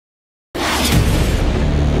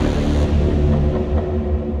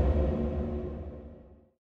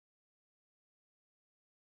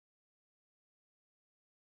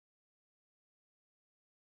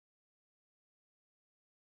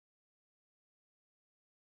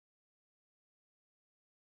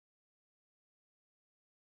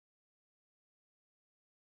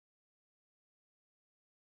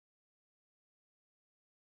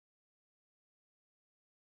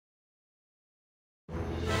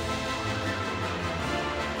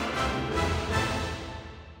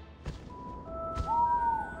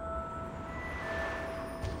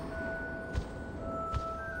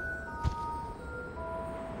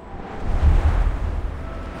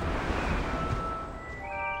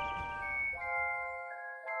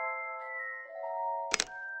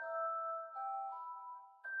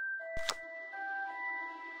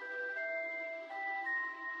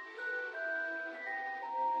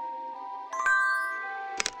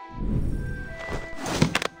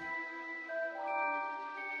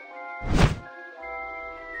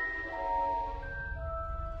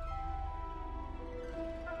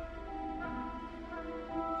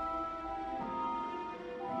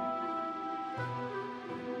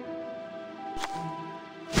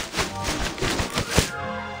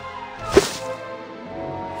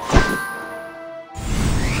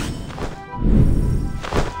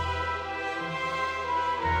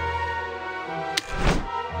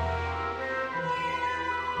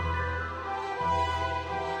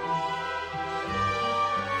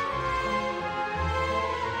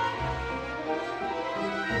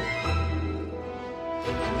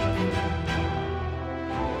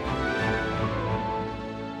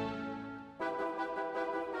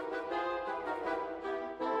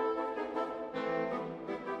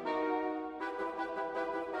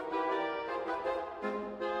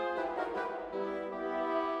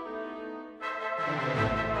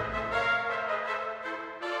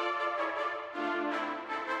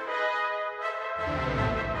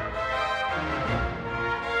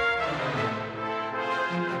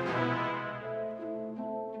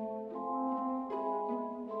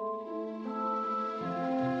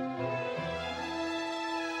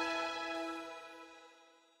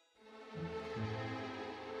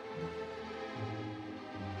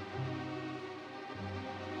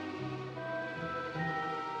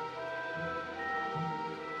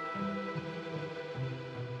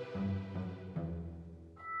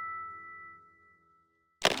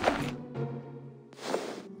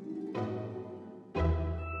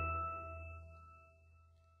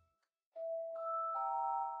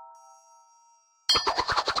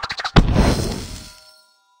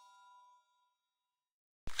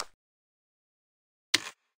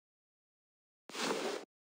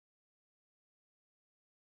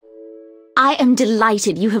I am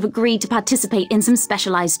delighted you have agreed to participate in some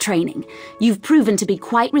specialized training. You've proven to be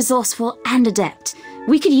quite resourceful and adept.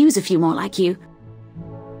 We could use a few more like you.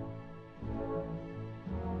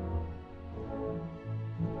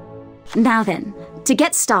 Now then, to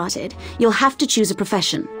get started, you'll have to choose a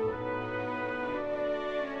profession.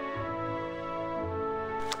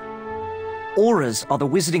 Auras are the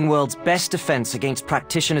wizarding world's best defense against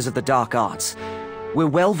practitioners of the dark arts. We're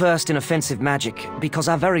well versed in offensive magic because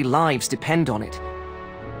our very lives depend on it.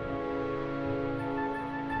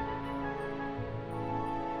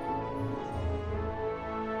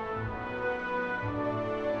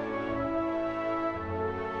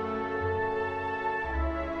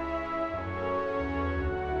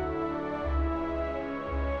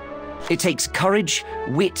 It takes courage,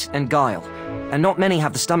 wit, and guile, and not many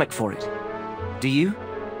have the stomach for it. Do you?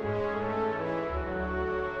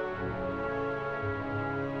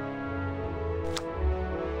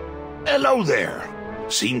 Hello there.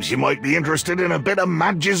 Seems you might be interested in a bit of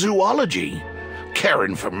magizoology.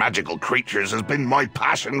 Caring for magical creatures has been my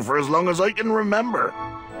passion for as long as I can remember.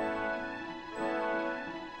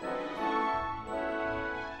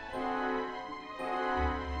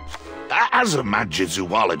 As a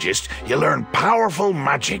magizoologist, you learn powerful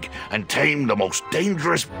magic and tame the most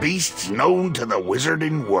dangerous beasts known to the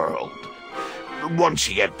wizarding world. Once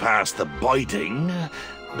you get past the biting,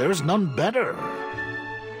 there's none better.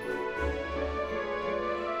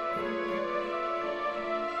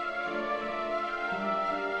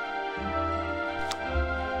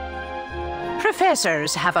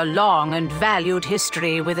 Professors have a long and valued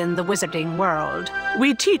history within the wizarding world.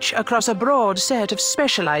 We teach across a broad set of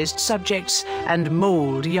specialized subjects and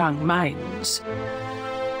mold young minds.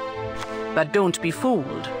 But don't be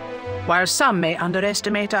fooled. While some may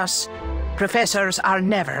underestimate us, professors are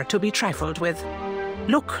never to be trifled with.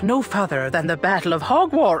 Look no further than the Battle of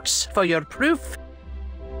Hogwarts for your proof.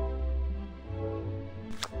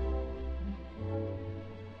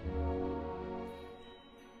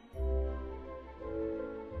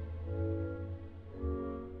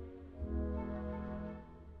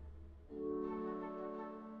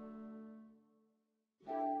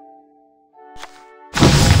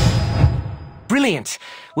 Brilliant!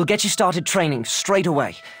 We'll get you started training straight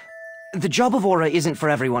away. The job of Aura isn't for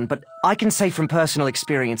everyone, but I can say from personal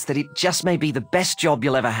experience that it just may be the best job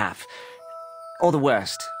you'll ever have. Or the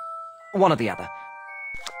worst. One or the other.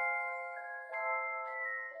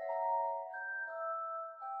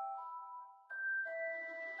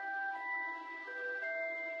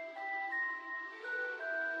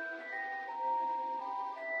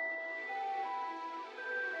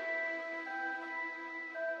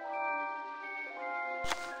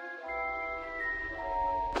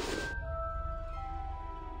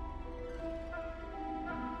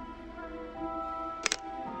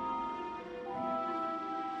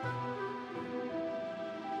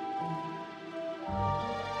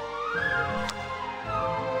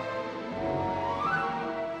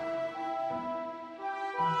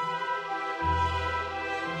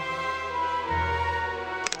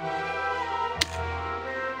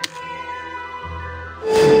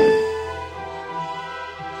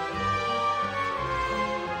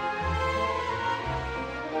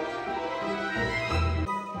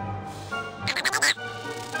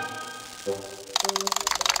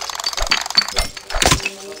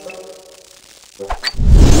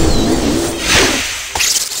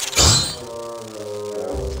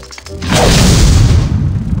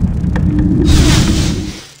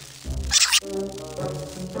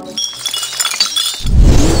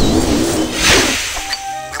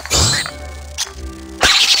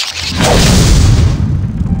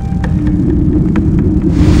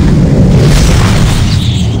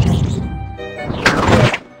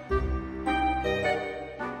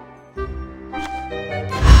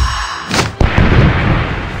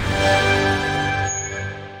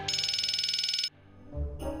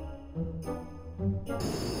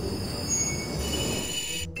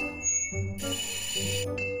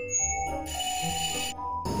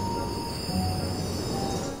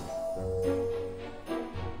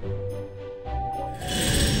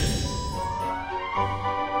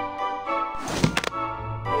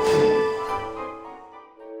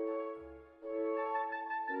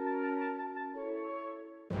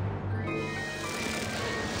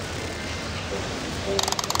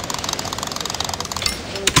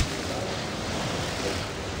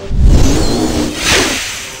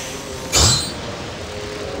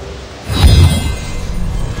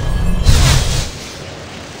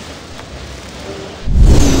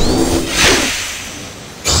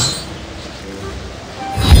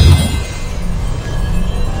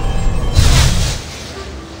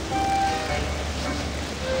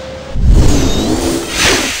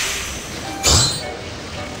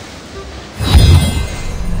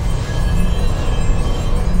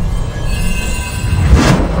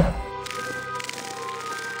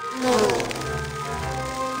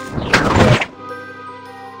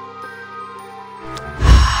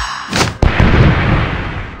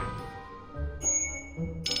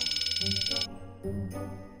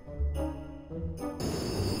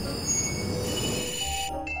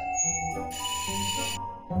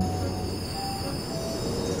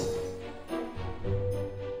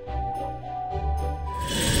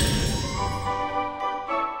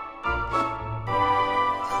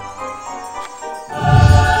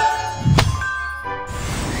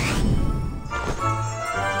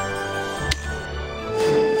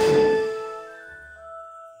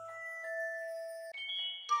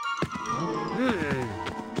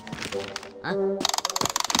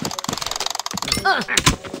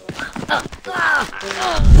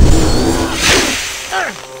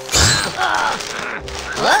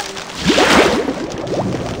 What?